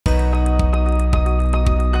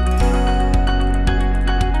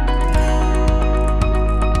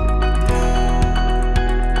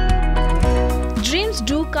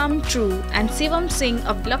come true, and Shivam Singh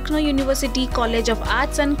of Lucknow University College of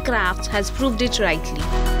Arts and Crafts has proved it rightly.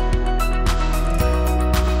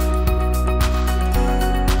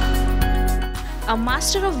 A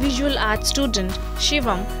Master of Visual Arts student,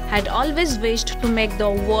 Shivam had always wished to make the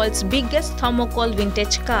world's biggest Thermocol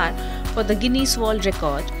vintage car for the Guinness World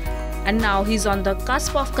Record, and now he's on the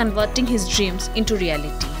cusp of converting his dreams into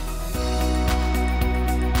reality.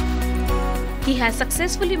 He has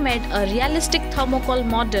successfully made a realistic Thermocol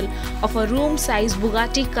model of a room-sized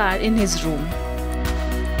Bugatti car in his room.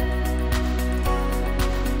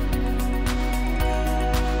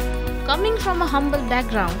 Coming from a humble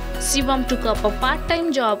background, Shivam took up a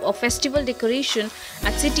part-time job of festival decoration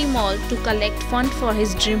at City Mall to collect funds for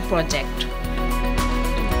his dream project.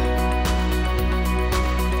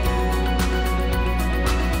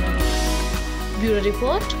 Bureau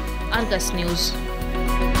Report, Argus News.